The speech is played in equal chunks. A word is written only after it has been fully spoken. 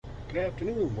Good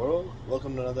afternoon, world.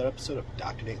 Welcome to another episode of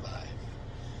Dr. Nate Live.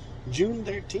 June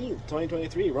 13th,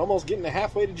 2023. We're almost getting to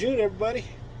halfway to June, everybody.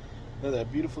 Another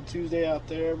beautiful Tuesday out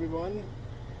there, everyone.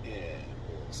 And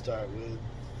we'll start with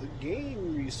the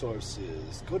game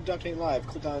resources. Go to Dr. Nate Live,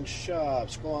 click on Shop,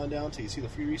 scroll on down till you see the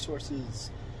free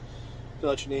resources.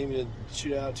 Fill out your name and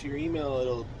shoot it out to your email.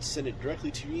 It'll send it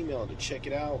directly to your email to check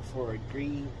it out for a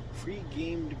free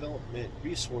game development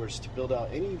resource to build out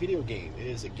any video game. It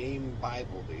is a game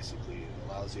Bible, basically. It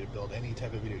allows you to build any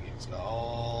type of video game. It's got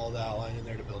all the outline in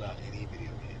there to build out any video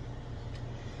game.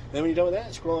 Then when you're done with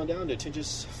that, scroll on down to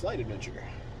Tinjas Flight Adventure.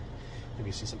 If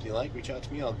you see something you like, reach out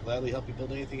to me. I'll gladly help you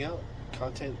build anything out.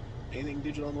 Content, anything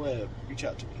digital on the web, reach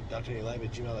out to me.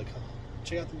 DoctorNateLive@gmail.com.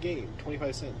 Check out the game,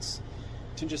 25 cents.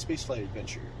 Tinjas Space Flight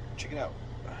Adventure. Check it out.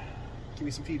 Give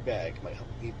me some feedback. It might help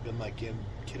me build my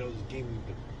kiddo's game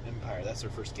empire. That's their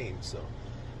first game, so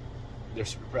they're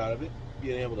super proud of it.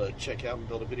 Being able to check out and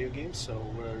build a video game. So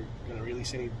we're going to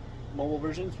release any mobile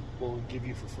versions we'll give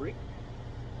you for free.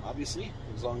 Obviously,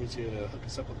 as long as you hook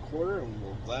us up with a quarter, and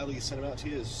we'll gladly send them out to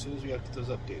you as soon as we get those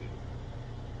updated.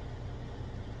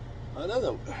 On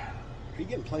another note, are you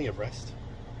getting plenty of rest?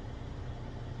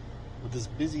 With this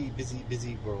busy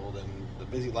world and the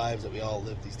busy lives that we all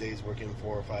live these days, working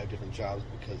 4 or 5 different jobs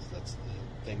because that's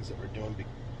the things that we're doing to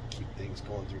keep things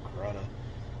going through Corona,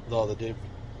 with all the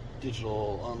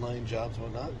digital online jobs and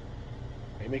whatnot.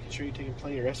 Are you making sure you're taking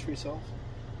plenty of rest for yourself?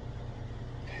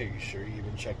 Are you sure you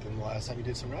even checked in the last time you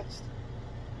did some rest?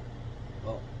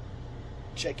 Well,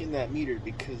 check in that meter,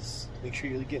 because make sure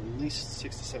you're getting at least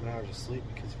 6 to 7 hours of sleep,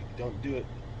 because if you don't do it,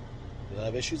 you'll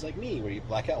have issues like me, where you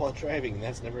black out while driving, and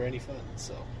that's never any fun.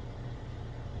 So,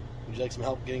 would you like some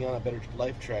help getting on a better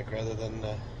life track rather than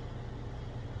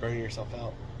burning yourself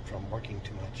out from working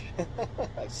too much?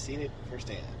 I've seen it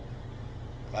firsthand.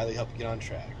 Gladly help you get on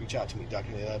track. Reach out to me,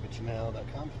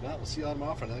 DoctorNateLive@gmail.com. If not, we'll see you all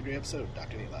tomorrow for another great episode of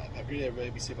Dr. Nate Live. Have a great day, everybody.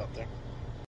 Be safe out there.